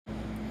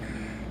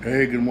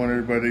Hey, good morning,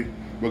 everybody.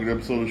 Welcome to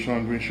episode of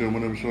Sean Green Show. My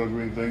name is Sean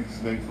Green. Thanks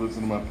for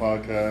listening to my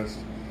podcast.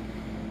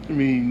 I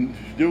mean,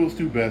 there was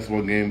two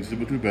basketball games. There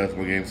were two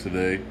basketball games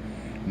today.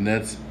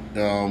 Nets,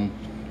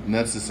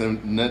 Nets at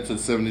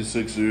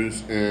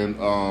 76ers,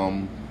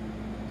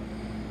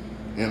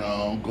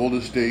 and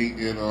Golden State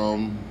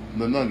and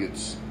the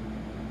Nuggets.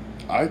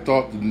 I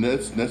thought the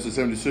Nets at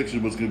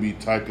 76ers was going to be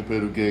a tight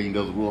competitive game.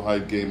 That was a real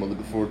hype game. I'm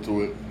looking forward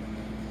to it.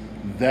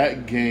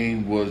 That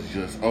game was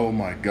just, oh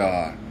my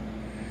God.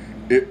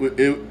 It was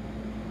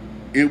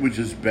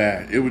just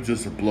bad. It was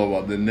just a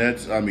blowout. The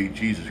Nets,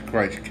 Jesus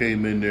Christ,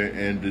 came in there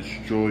and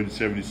destroyed the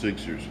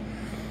 76ers.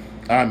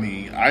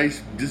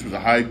 This was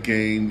a hype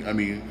game.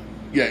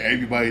 Yeah,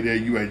 everybody there.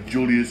 You had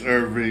Julius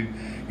Irving,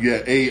 you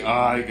had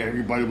AI,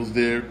 everybody was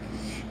there.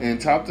 And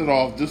topped it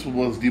off, this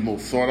was the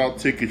most sought-out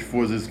tickets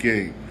for this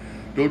game.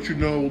 Don't you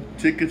know,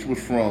 tickets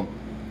was from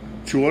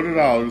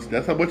 $200,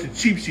 that's how much the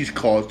cheap seats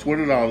cost,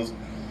 $200,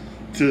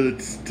 to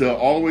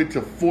all the way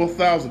to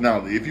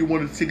 $4,000. If you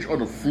wanted tickets on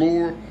the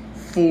floor,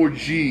 $4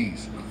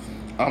 Gs.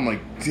 I'm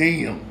like,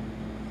 damn,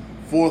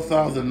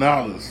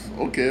 $4,000.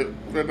 Okay,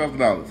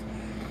 $4,000.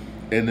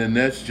 And the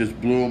Nets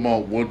just blew them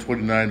out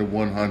 129 to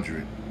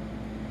 100.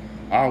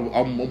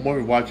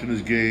 I'm watching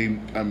this game.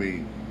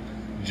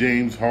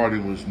 James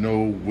Harden was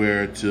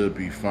nowhere to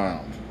be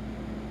found.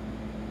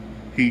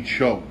 He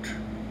choked.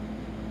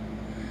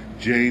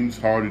 James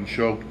Harden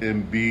choked.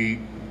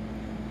 Embiid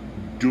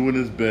doing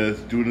his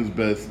best, doing his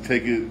best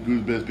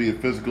being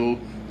physical,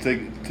 take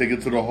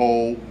it to the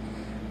hole.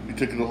 He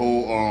took it to the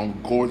hole.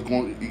 Court's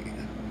going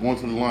to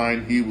the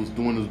line. He was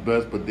doing his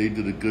best, but they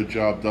did a good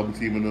job double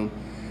teaming him.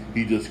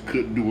 He just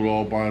couldn't do it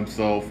all by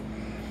himself.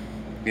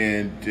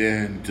 And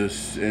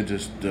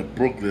the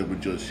Brooklyn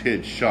would just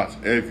hit shots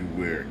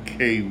everywhere.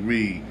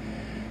 Kyrie,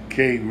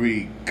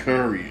 Curry,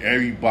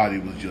 everybody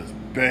was just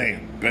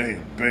bam,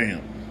 bam,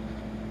 bam.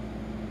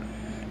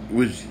 It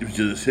was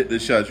just hitting the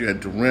shots. You had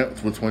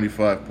Durant with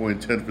 25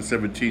 points, 10 for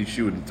 17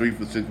 shooting, 3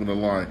 for 6 from the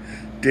line.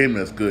 Damn,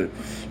 that's good.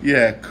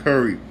 Yeah,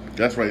 Curry.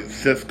 That's right.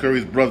 Seth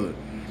Curry's brother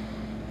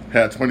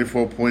had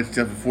 24 points,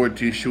 10 for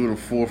 14 shooting,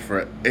 4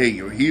 for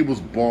 8. He was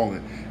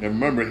balling. And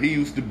remember, he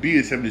used to be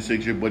a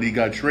 76er, but he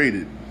got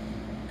traded.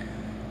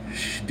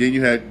 Then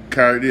you had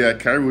Kyrie.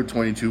 Kyrie with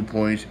 22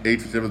 points,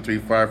 8 for 7, 3,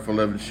 5 for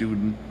 11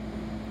 shooting.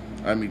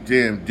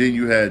 Damn. Then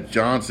you had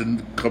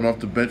Johnson coming off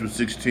the bench with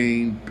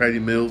 16, Patty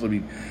Mills.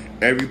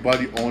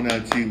 Everybody on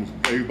that team,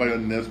 everybody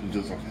on the Nets was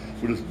just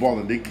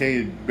balling. They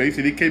came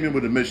in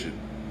with a mission.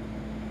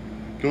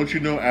 Don't you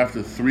know,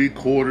 after three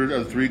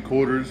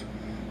quarters,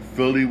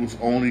 Philly was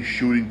only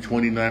shooting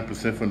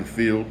 29% from the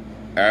field.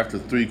 After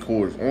 3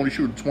 quarters, only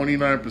shooting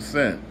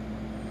 29%.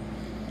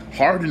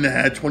 Harden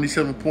had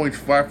 27 points,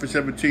 5 for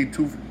 17,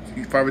 5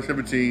 for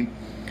 17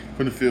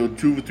 from the field,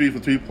 2 for 3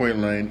 from 3-point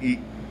line, and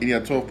he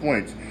had 12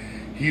 points.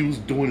 He was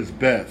doing his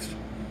best.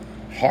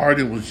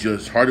 Harden was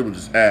just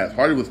ass.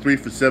 Harden was 3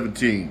 for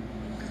 17.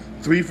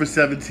 3 for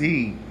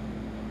 17.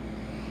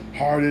 It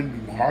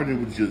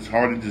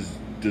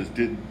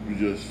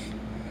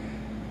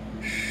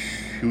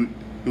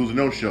was a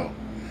no-show.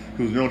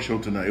 It was a no-show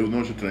tonight.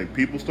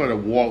 People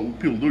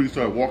literally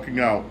started walking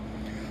out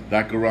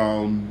like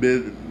around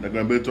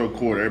mid-third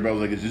quarter. Everybody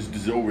was like, "It's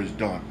just over. It's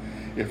done."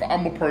 If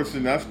I'm a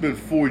person that spent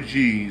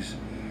 $4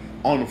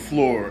 on the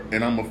floor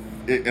and I'm a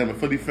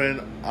Philly fan,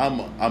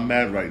 I'm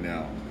mad right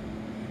now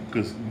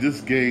because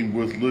this game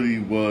was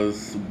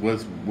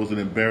an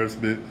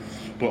embarrassment.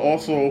 But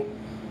also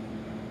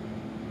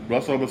I'm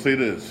gonna say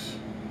this: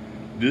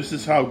 this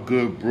is how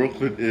good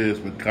Brooklyn is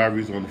when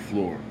Kyrie's on the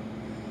floor.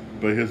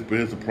 But here's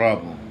the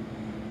problem: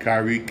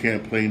 Kyrie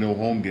can't play no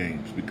home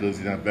games because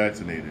he's not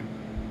vaccinated.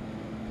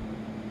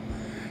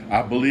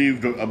 I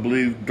believe.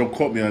 Don't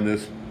quote me on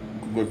this.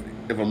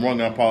 If I'm wrong,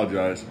 I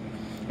apologize.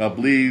 I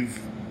believe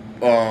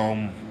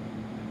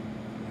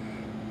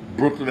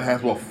Brooklyn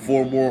has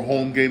 4 more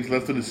home games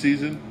left in the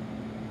season.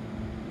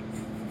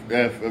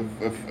 If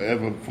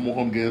 4 more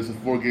home games,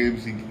 4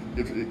 games.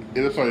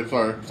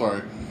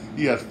 Sorry.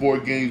 He has 4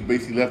 games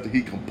basically left that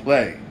he can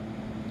play.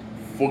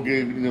 4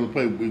 games he can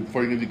play.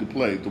 4 games he can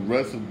play. The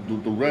rest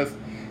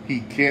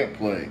he can't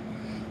play.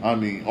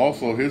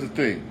 Also here's the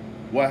thing: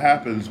 what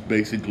happens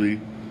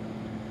basically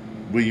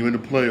when you're in the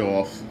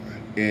playoffs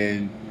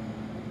and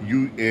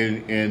you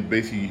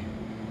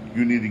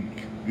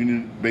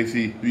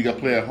got to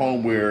play at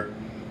home where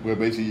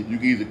basically you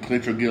can either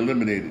clinch or get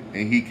eliminated,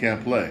 and he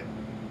can't play.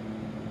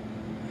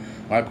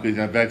 Why? Because he's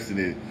not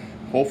vaccinated.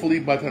 Hopefully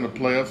by the time the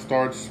playoff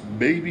starts,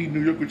 maybe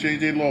New York will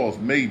change their laws.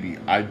 Maybe.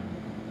 I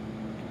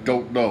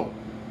don't know.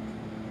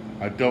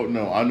 I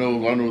know. I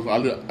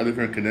live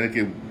here in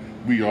Connecticut.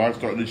 We are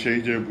starting to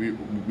change it.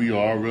 We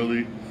are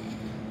really.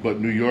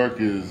 But New York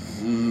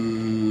is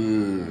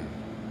New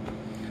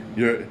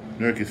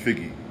York is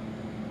figgy.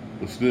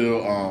 But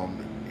still,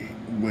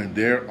 when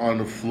they're on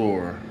the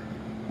floor,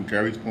 when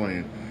Kyrie's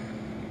playing,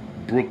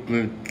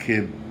 Brooklyn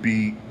can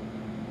beat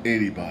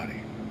anybody.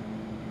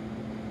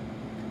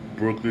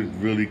 Brooklyn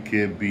really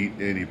can't beat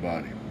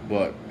anybody.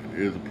 But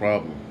here's the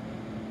problem.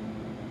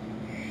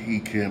 he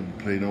can't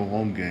play no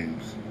home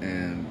games,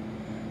 and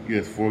he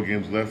has 4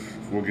 games left.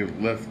 4 games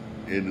left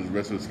in the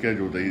rest of the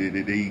schedule.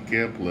 He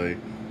can't play.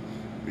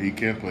 He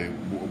can't play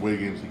away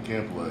games. He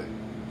can't play,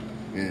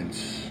 and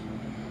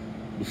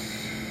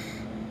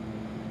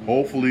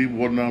hopefully,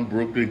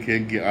 Brooklyn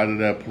can get out of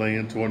that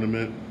play-in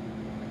tournament.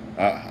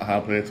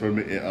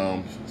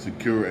 And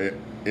secure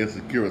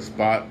a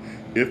spot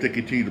if they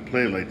continue to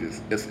play like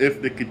this. As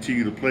if they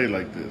continue to play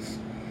like this.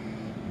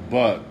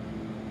 But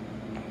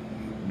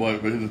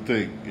here's the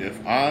thing: if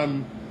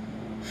I'm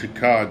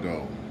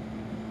Chicago,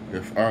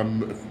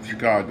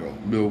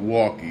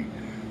 Milwaukee,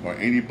 or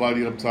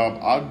anybody up top,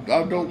 I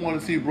don't want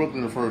to see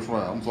Brooklyn in the first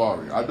round. I'm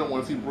sorry, I don't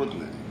want to see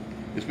Brooklyn,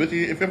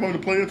 especially if I'm in the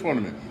play-in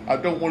tournament. I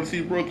don't want to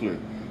see Brooklyn.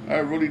 I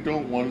really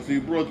don't want to see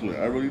Brooklyn.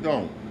 I really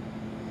don't.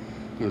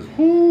 Because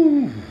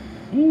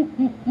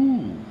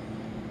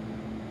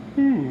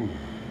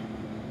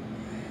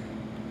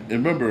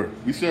And remember,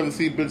 we still haven't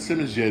seen Ben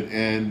Simmons yet,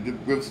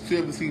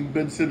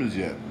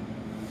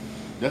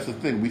 That's the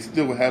thing. We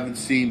still haven't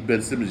seen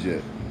Ben Simmons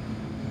yet,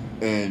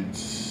 and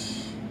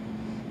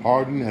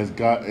Harden has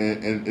got.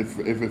 And if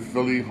it's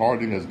Philly,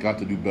 Harden has got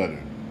to do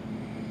better.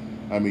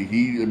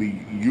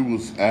 You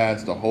was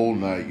asked the whole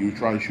night. You were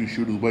trying to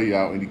shoot his way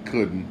out, and he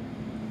couldn't.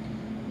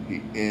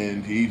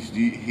 They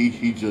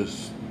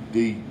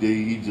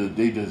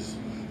just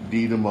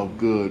beat him up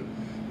good,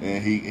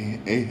 and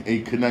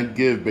he could not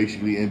give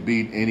basically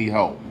Embiid any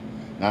help.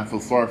 Not for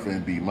sorry for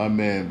Embiid. My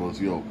man was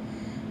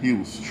he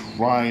was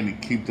trying to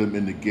keep them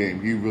in the game.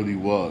 He really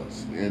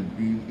was, and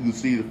you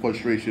see the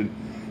frustration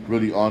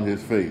really on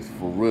his face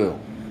for real.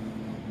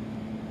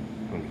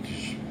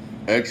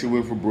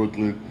 Excellent for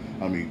Brooklyn.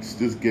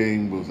 This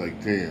game was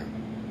like, damn.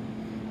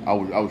 I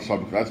was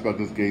shocked because I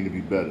expected this game to be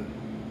better.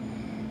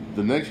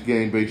 The next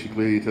game,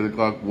 basically, 10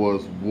 o'clock,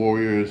 was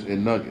Warriors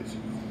and Nuggets.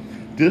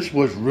 This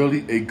was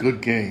really a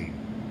good game.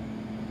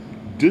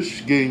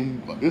 This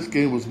game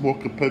was more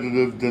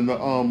competitive than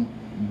the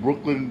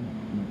Brooklyn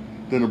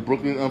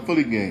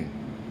Philly game.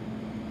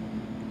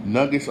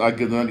 Nuggets, I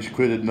give the Nuggets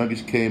credit.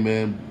 Nuggets came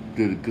in,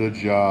 did a good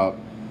job,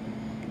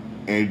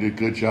 and did a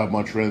good job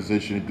on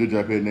transition, good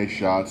job hitting their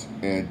shots,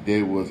 and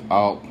they was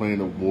outplaying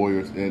the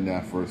Warriors in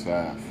that first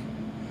half.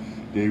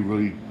 They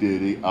really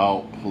did. They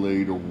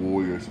outplayed the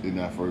Warriors in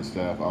that first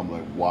half. I'm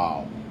like,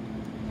 wow.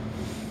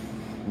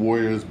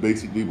 Warriors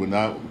basically were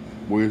not.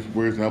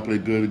 Warriors now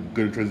played good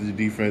in transition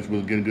defense.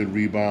 Was getting good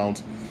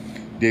rebounds.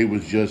 They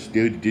was just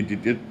they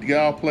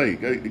got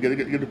outplayed. They got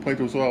the point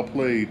that was so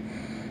outplayed.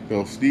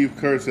 Steve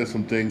Kerr said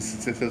some things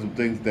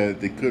that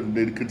they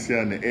couldn't say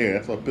in the air.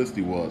 That's how pissed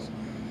he was.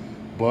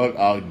 But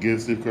I'll give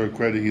Steve Kerr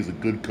credit. He's a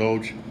good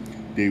coach.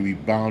 They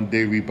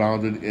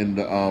rebounded in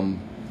the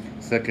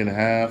second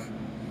half.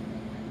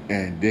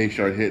 And they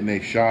started hitting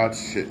their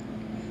shots.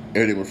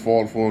 Everything was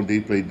falling for them. They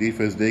played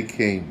defense. They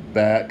came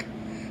back.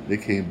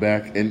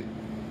 And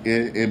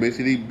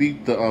basically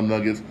beat the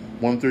Nuggets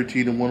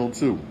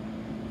 113-102.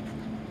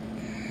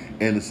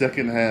 In the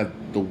second half,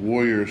 the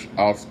Warriors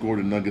outscored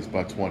the Nuggets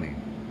by 20. In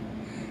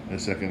the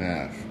second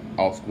half,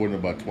 outscored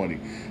them by 20.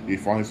 They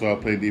finally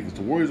started playing defense.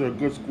 The Warriors are a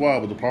good squad,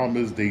 but the problem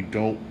is they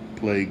don't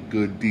play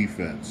good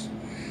defense.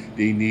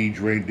 They need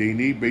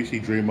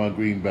basically Draymond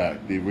Green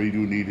back. They really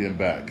do need him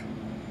back.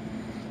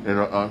 And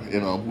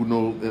who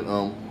knows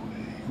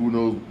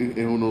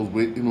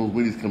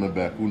when he's coming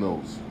back? Who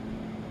knows?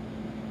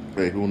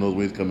 Hey, who knows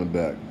when he's coming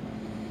back?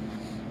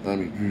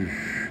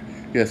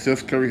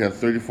 Seth Curry has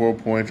 34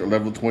 points,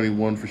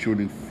 11-21 for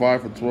shooting,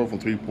 5 for 12 from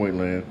 3-point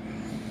land.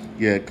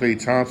 Klay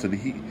Thompson,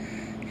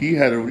 he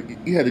had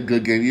a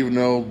good game, even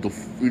though the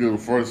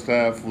first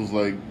half was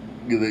like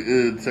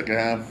the second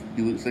half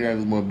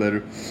was more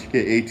better. He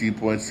had 18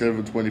 points,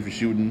 7-20 for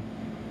shooting.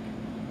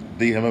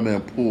 They have my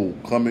man Poole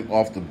coming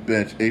off the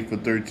bench, 8 for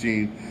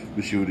 13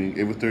 for shooting,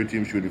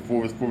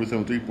 4 for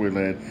 7 3-point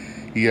land.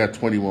 He had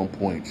 21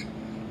 points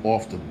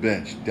off the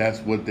bench.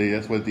 That's what they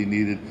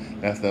needed.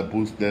 That's that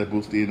boost they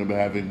ended up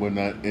having when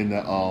not in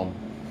the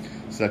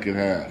second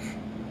half.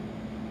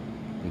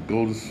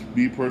 Golden State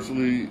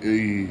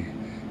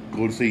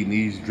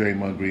needs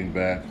Draymond Green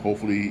back.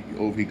 Hopefully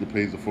he can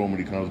play the form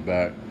when he comes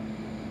back.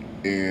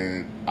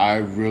 And I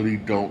really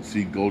don't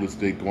see Golden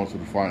State going to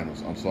the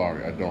finals. I'm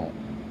sorry, I don't.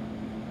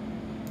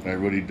 I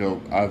really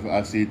don't.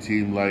 I see a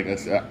team like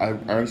I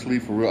honestly,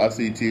 for real, I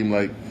see a team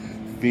like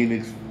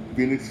Phoenix.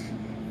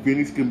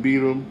 Phoenix can beat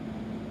them.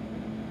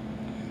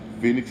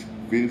 Phoenix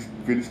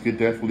can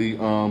definitely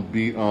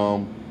beat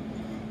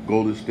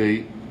Golden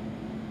State.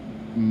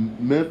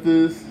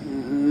 Memphis.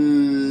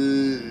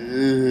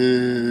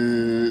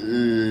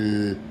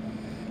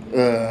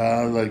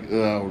 I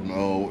don't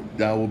know.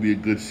 That will be a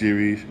good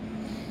series.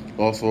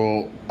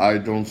 Also, I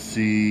don't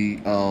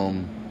see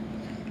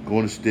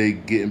Golden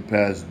State getting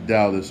past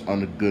Dallas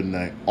on a good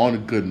night.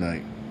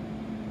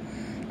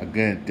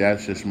 Again,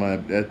 that's just my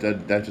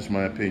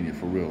opinion,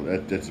 for real.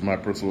 That's my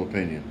personal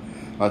opinion.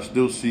 I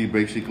still see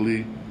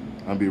basically,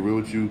 I'll be real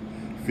with you,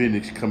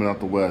 Phoenix coming out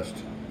the West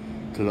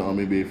to the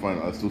NBA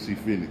Final. I still see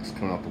Phoenix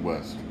coming out the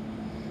West.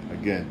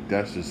 Again,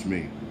 that's just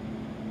me.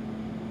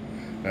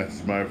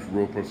 That's my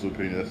real personal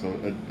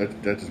opinion. That's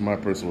just my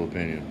personal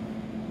opinion.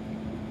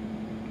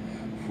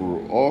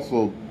 For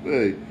also,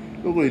 hey,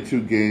 there's only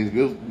two games.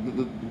 There's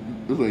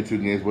only two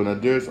games, but now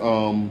there's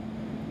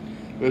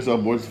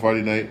more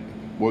Friday night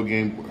more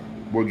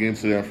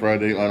games today on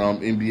Friday on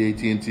NBA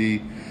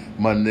TNT.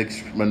 My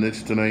Knicks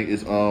tonight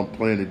is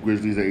playing the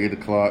Grizzlies at 8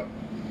 o'clock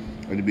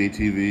on NBA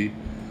TV.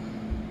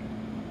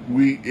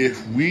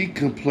 If we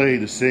can play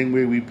the same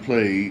way we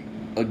played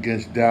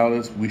against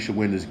Dallas, we should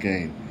win this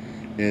game.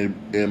 And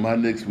my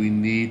Knicks, we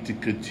need to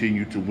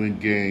continue to win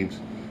games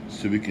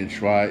so we can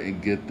try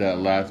and get that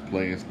last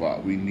playing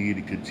spot. We need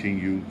to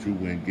continue to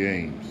win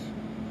games.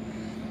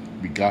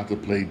 We got to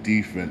play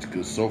defense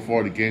because so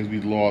far the games we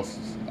lost,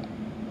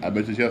 I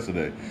mentioned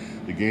yesterday,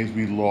 the games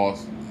we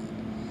lost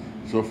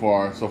so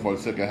far the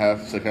second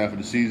half of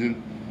the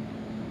season,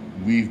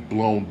 we've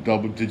blown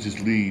double digits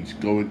leads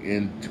going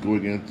into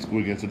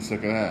the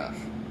second half.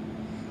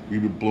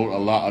 We've been blowing a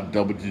lot of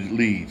double digit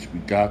leads. We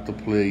got to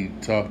play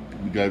tough.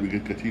 We got to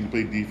continue to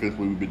play defense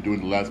what we've been doing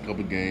the last couple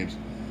of games,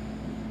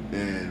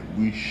 and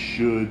we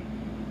should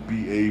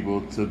be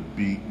able to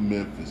beat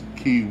Memphis.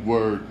 Key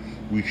word: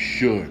 we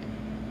should.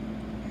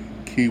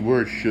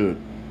 Keyword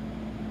should.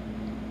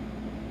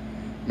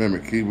 Remember,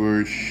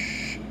 keyword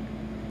should.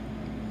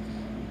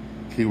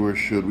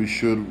 We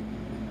should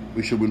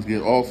win the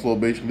game. Also,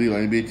 basically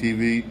on NBA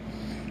TV,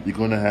 you're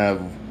gonna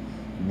have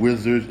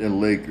Wizards and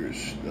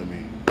Lakers. I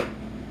mean,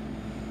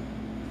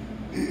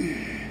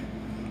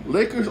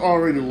 Lakers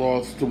already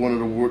lost to one of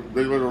the worst.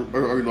 They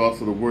already lost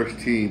to the worst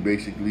team,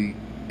 basically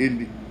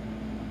in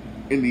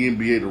the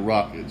NBA, the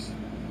Rockets.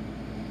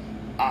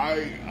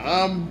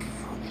 I'm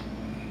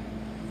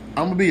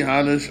gonna be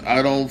honest.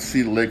 I don't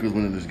see the Lakers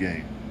winning this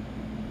game,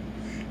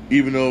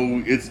 even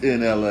though it's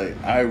in LA.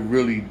 I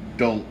really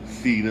don't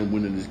see them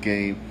winning this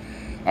game.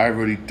 I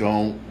really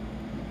don't,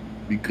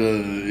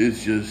 because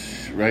it's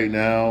just right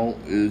now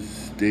they're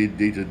just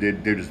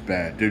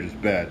bad. They're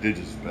just bad.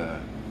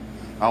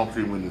 I don't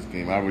see them winning this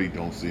game. I really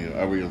don't see it.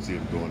 I really don't see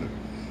them doing it.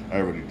 I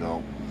really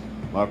don't.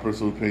 My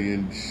personal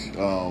opinion,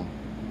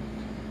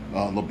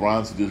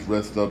 LeBron should just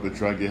rest up and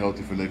try to get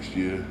healthy for next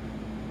year.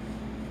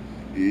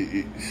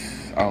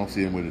 I don't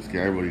see him with this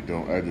game. I really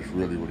don't. I just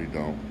really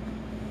don't.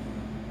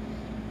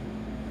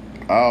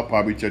 I'll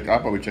probably check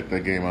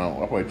that game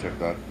out.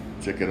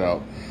 Check it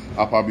out.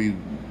 I'll probably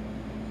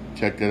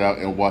check that out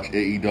and watch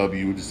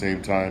AEW at the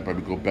same time.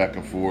 Probably go back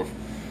and forth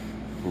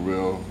for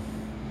real.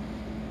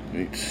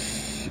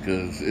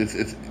 Because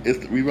it's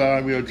we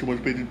have too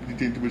much to it.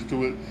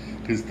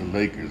 Because it's the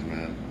Lakers,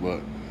 man.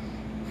 But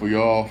for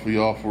y'all, for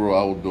real,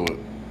 I will do it.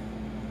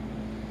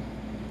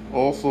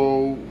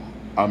 Also,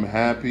 I'm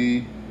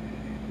happy.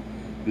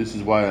 This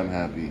is why I'm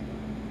happy.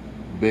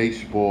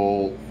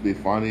 Baseball, they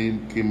finally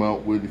came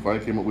out with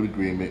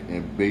agreement,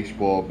 and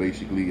baseball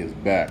basically is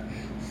back.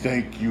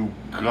 Thank you,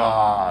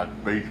 God.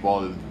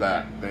 Baseball is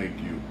back. Thank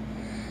you.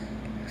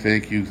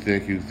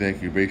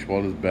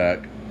 Baseball is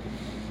back.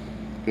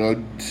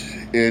 And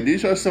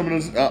these are some of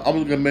those. I'm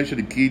going to mention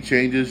the key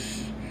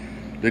changes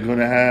they're going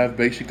to have.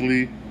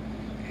 Basically,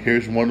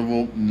 here's one of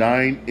them: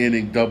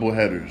 9-inning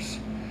doubleheaders.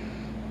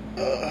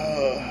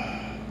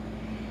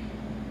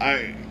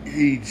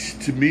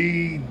 To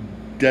me,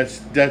 that's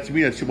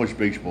too much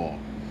baseball.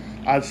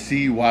 I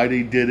see why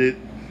they did it,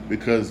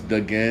 because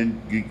again,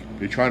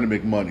 they're trying to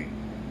make money.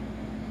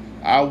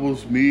 I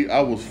was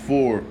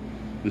for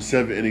the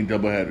 7-inning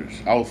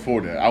doubleheaders. I was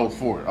for that. I was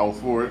for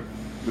it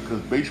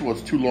because baseball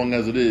is too long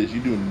as it is.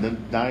 You doing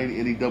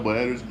 9-inning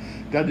doubleheaders?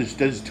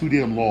 That's too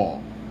damn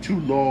long. Too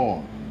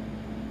long.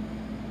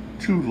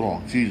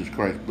 Jesus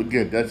Christ! But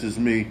again, that's just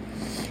me.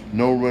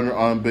 No runner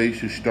on base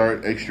to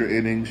start extra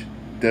innings.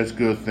 That's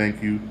good.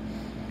 Thank you.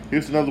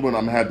 Here's another one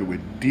I'm happy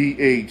with.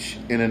 DH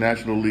in the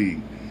National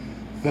League.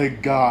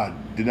 Thank God.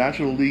 The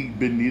National League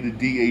been needed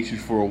DHs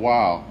for a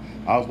while.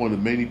 I was one of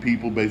the many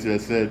people basically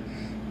that said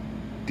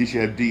they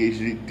should have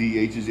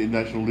DHs in the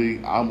National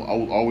League. I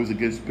was always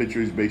against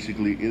pitchers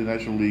basically in the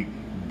National League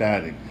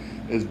batting.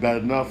 It's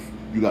bad enough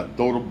you got to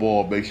throw the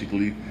ball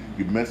basically.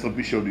 You mess up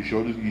your shoulders.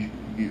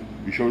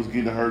 Your shoulders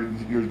getting hurt.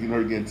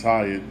 You're getting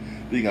tired.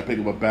 Then you got to pick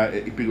up a bat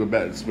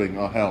and swing.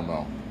 Oh, hell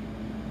no.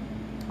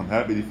 I'm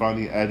happy they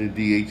finally added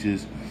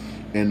DHs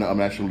in the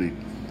National League.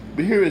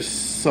 But here is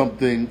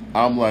something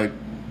I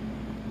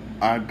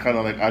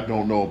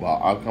don't know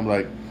about. I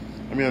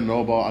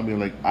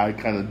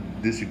kind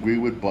of disagree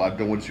with, but I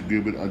don't want to disagree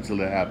with until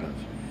it happens.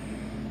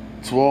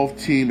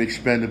 12-team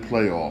expanded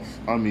playoffs.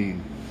 I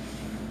mean,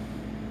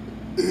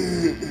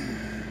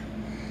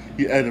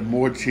 you added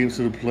more teams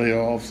to the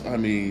playoffs. I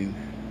mean,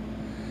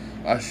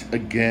 I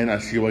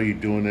see why you're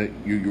doing it.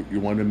 You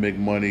want to make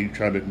money,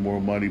 try to make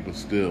more money, but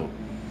still.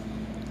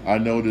 I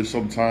know that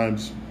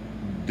sometimes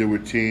there were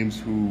teams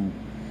who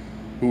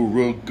were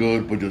real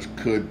good but just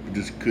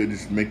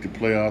couldn't make the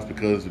playoffs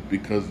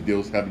because they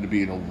was happened to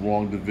be in the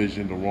wrong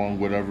division, the wrong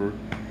whatever.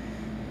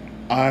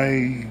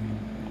 I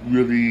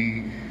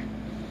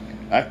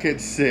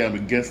can't say I'm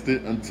against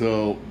it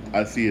until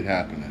I see it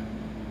happening.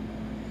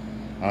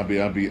 I'm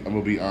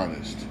gonna be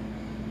honest.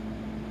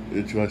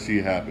 It's I see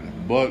it happening.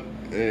 But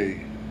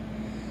hey,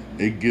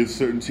 it gives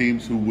certain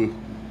teams who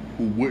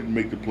wouldn't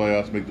make the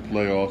playoffs make the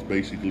playoffs.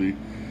 Basically,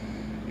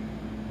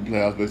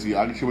 I can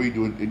see what you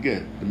do it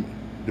again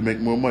to make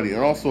more money.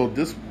 And also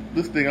this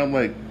thing, I'm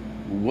like,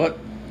 what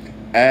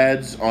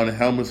ads on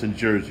helmets and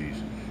jerseys?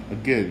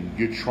 Again,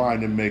 you're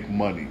trying to make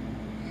money.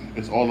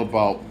 It's all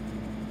about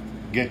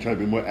again trying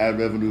to be more ad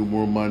revenue,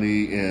 more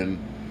money, and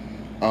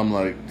I'm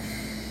like,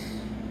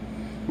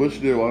 but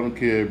still, I don't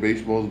care.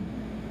 Baseball's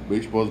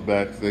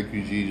back. Thank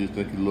you, Jesus.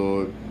 Thank you,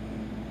 Lord.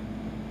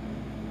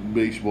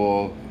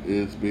 Baseball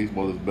is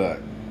back.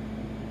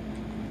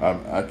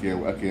 I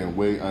can't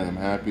wait. I am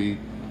happy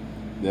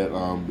that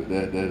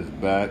that is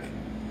back.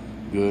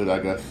 Good. I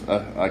got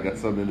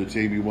something to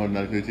entertain me one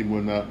night. This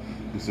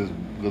is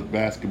because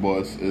basketball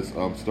is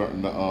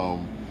starting to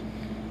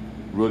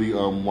really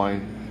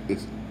wind.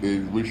 It's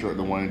really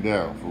starting to wind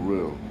down for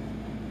real.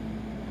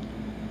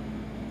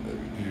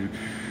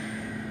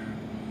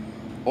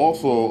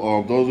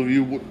 Also, those of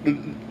you,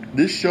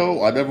 this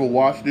show, I never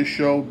watched this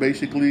show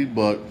basically,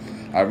 but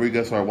I really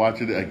got started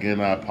watching it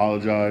again. I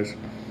apologize.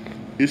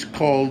 It's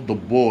called The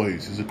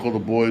Boys. Is it called The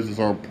Boys? It's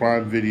on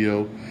Prime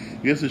Video.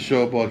 It's a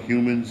show about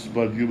humans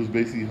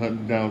basically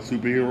hunting down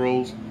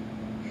superheroes.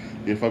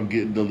 If I'm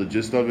getting the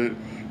gist of it,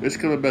 it's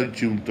coming back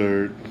June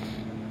 3rd.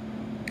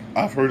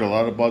 I've heard a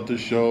lot about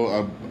this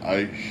show.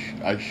 I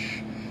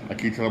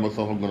keep telling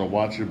myself I'm gonna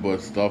watch it,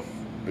 but stuff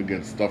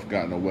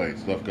got in the way.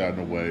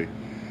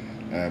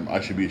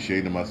 I should be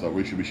ashamed of myself.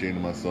 We should be ashamed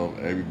of myself.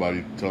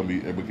 Everybody keeps telling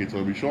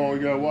me, Sean,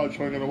 you gotta watch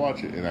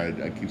it.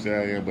 And I keep saying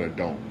I am, but I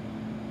don't.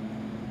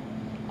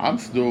 I'm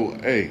still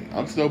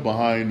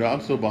behind on,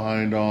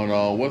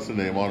 what's the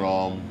name,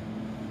 on,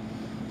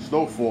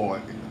 Snowfall.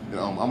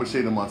 I'm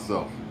ashamed of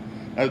myself.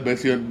 That's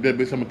basically I'm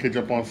gonna catch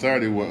up on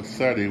Saturday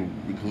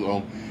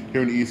because,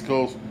 here in the East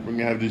Coast, we're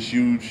gonna have this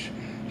huge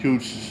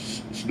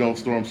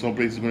snowstorm. Some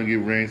places are gonna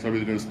get rain, some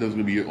places it's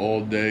gonna be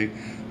all day.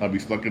 I'll be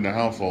stuck in the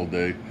house all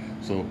day.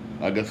 So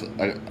I guess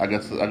I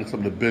got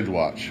something to binge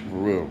watch for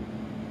real.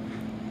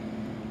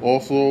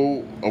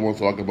 Also, I want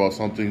to talk about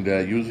something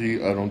that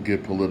usually I don't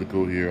get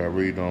political here. I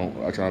really don't.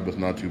 I try my best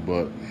not to,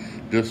 but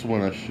this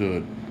one I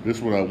should. This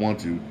one I want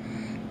to.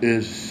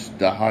 Is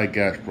the high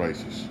gas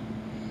prices.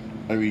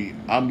 I mean,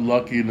 I'm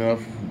lucky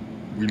enough.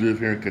 We live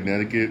here in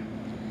Connecticut.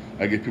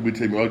 I get people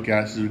tell me, "Oh,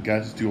 gas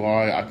is too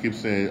high." I keep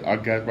saying our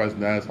gas price is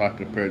not as high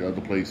compared to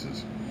other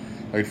places.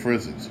 Like for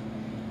instance,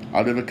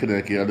 I live in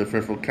Connecticut. I live in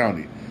Fairfield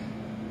County.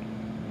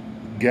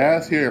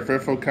 Gas here in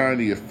Fairfield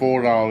County is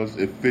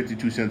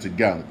 $4.52 a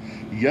gallon.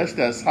 Yes,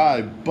 that's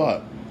high,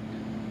 but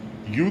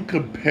you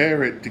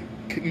compare it to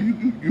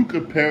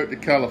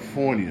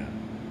California.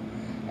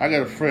 I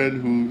got a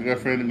friend.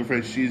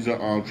 She's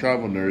a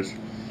travel nurse,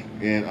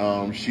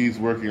 and she's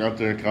working out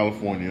there in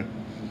California.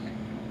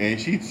 And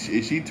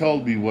she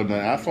told me one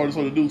night, I saw this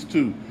on the news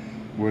too,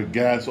 where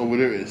gas over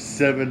there is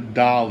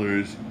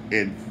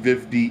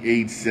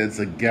 $7.58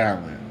 a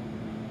gallon.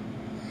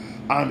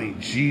 I mean,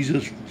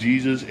 Jesus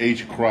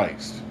H.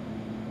 Christ.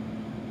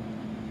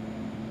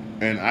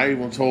 And I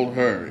even told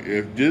her,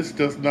 if this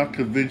does not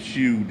convince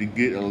you to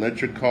get an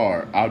electric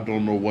car, I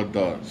don't know what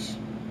does.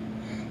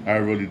 I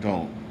really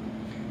don't.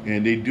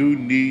 And they do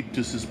need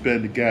to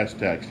suspend the gas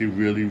tax. They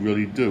really,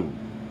 really do.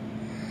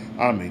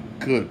 I mean,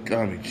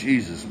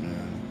 Jesus,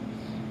 man.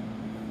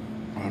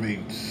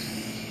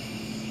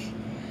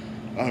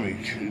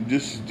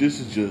 This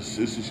is just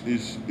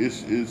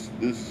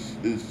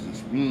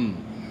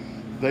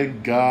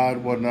thank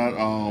God whatnot.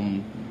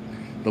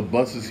 The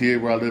buses here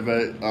where I live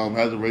at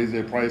hasn't raised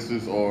their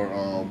prices or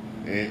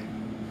and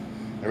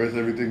raised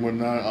everything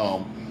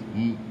whatnot.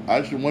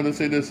 I just want to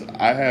say this: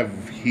 I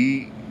have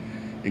heat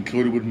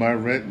included with my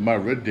rent. My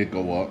rent did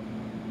go up.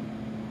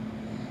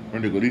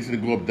 At least it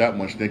didn't go up that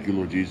much. Thank you,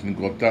 Lord Jesus. It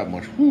didn't go up that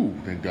much. Whew,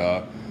 thank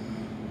God.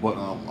 But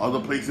other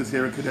places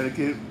here in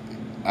Connecticut,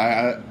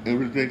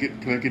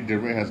 Connecticut, the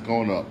rent has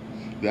gone up.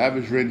 The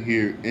average rent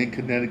here in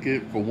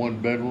Connecticut for one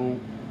bedroom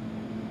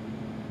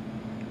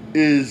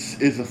is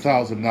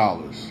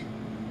 $1,000.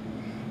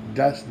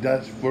 That's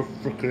for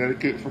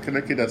Connecticut. For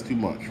Connecticut, that's too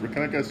much. For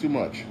Connecticut, that's too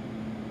much.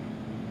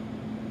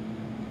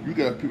 You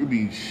got people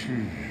be,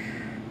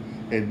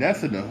 and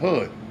that's in the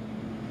hood.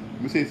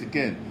 Let me say this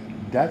again.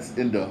 That's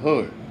in the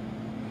hood.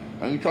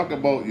 And you talk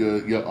about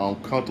your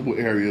comfortable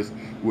areas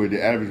where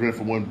the average rent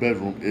for one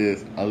bedroom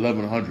is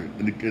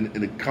 $1,100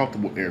 in a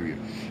comfortable area.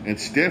 In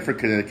Stamford,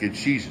 Connecticut,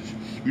 Jesus,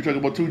 you talking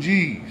about 2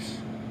 G's,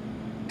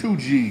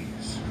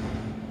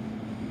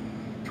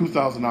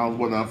 $2,000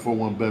 whatnot for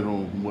one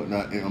bedroom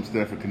whatnot in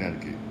Stamford,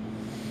 Connecticut.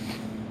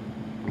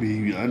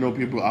 I know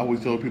people. I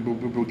always tell people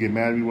get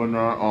mad at me when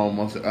they're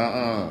I say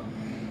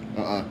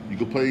You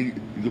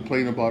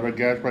complain about our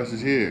gas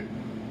prices here.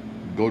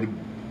 Go to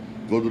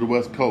the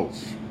West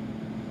Coast.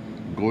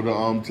 Go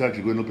to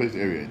Texas, go to the place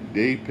area.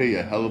 They pay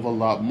a hell of a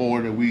lot more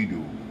than we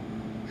do.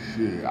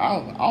 Shit,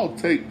 I'll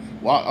take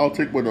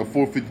with a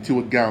 $4.52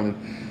 a gallon,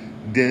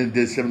 then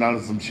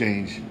 $7 some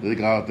change that they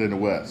got out there in the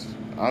West.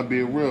 I'm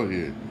being real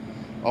here.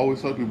 I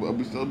always tell people,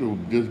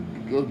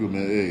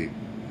 man, hey,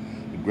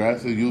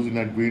 grass is usually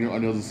not greener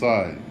on the other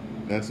side.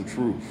 That's the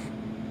truth.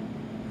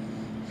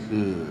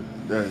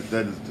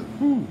 That is the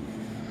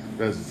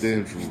that's the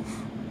damn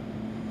truth.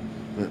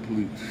 But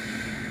please.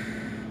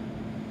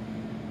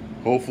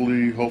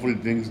 Hopefully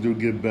things do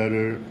get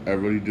better. I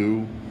really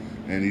do.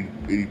 And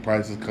any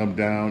prices come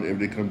down, if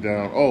they come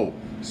down. Oh,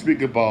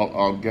 speaking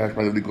about gas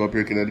prices, they go up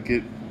here in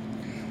Connecticut.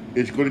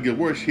 It's going to get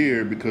worse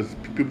here because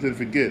people tend to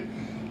forget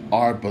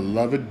our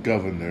beloved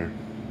governor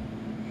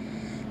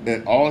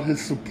and all his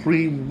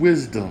supreme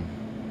wisdom.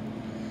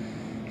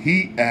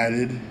 He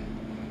added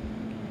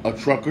a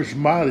trucker's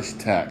mileage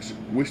tax,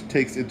 which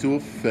takes into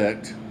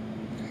effect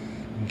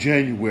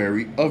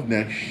January of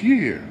next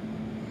year,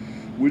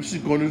 which is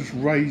going to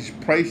raise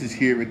prices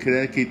here in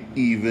Connecticut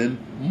even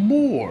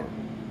more.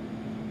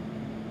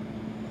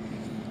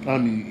 I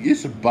mean,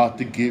 it's about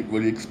to get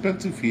really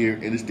expensive here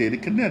in the state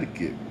of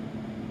Connecticut.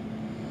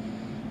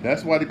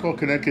 That's why they call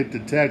Connecticut the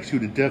tax you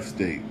to death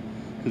state,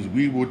 because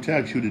we will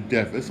tax you to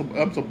death.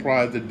 I'm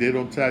surprised that they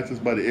don't tax us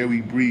by the air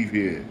we breathe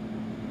here.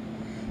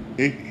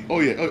 Oh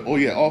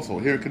yeah. Also,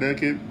 here in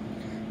Connecticut,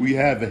 we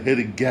have a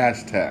hidden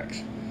gas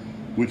tax,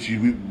 which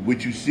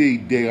you see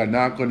they are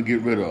not going to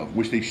get rid of,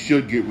 which they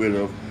should get rid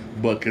of,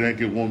 but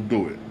Connecticut won't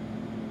do it.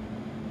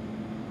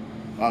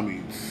 I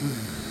mean,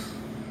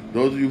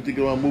 those of you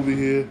thinking about moving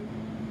here,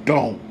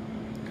 don't.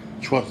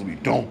 Trust me,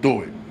 don't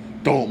do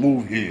it. Don't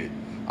move here.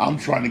 I'm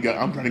trying to get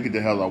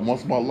the hell out.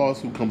 Once my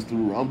lawsuit comes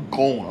through, I'm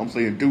going. I'm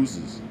saying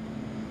deuces.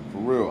 For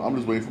real. I'm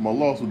just waiting for my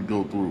lawsuit to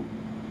go through.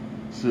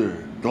 Sure.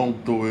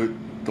 Don't do it.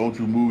 Don't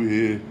you move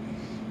here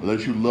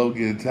unless you love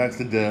getting taxed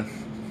to death.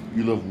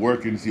 You love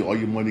working to see all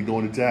your money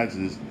going to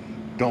taxes.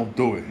 Don't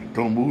do it.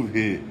 Don't move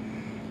here.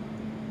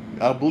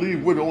 I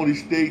believe we're the only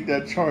state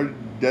that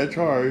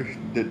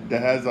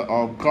has a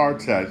car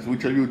tax. We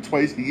charge you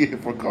twice a year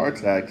for car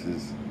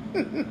taxes.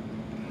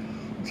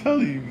 I'm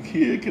telling you,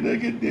 here in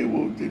Connecticut, they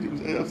won't.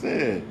 I'm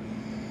saying,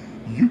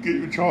 you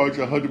get charged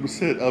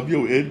 100% of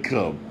your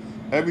income.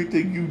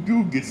 Everything you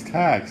do gets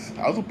taxed.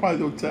 I was surprised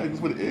they don't tax us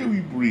for the air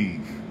we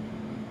breathe.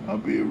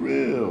 I'm being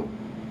real.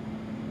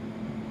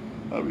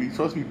 I mean,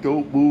 trust me,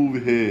 don't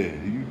move here.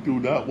 You do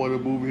not want to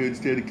move here in the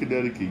state of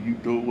Connecticut. You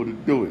don't want to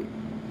do it.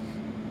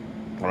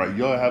 All right,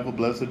 y'all have a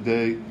blessed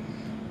day.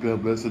 Have a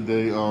blessed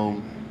day.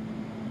 And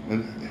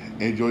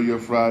enjoy your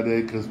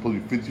Friday, because it's probably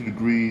 50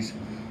 degrees.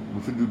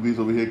 50 degrees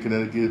over here in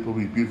Connecticut. It's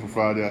probably a beautiful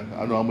Friday.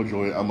 I know I'm gonna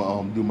enjoy it. I'm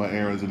gonna do my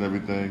errands and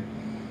everything.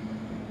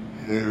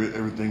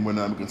 Everything went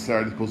on because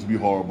Saturday's supposed to be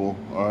horrible.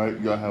 All right,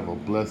 y'all have a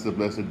blessed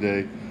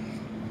day.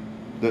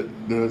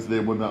 There's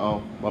when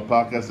my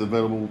podcast is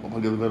available.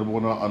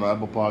 On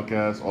Apple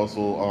Podcasts,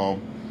 also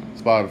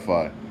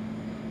Spotify.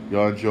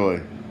 Y'all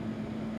enjoy.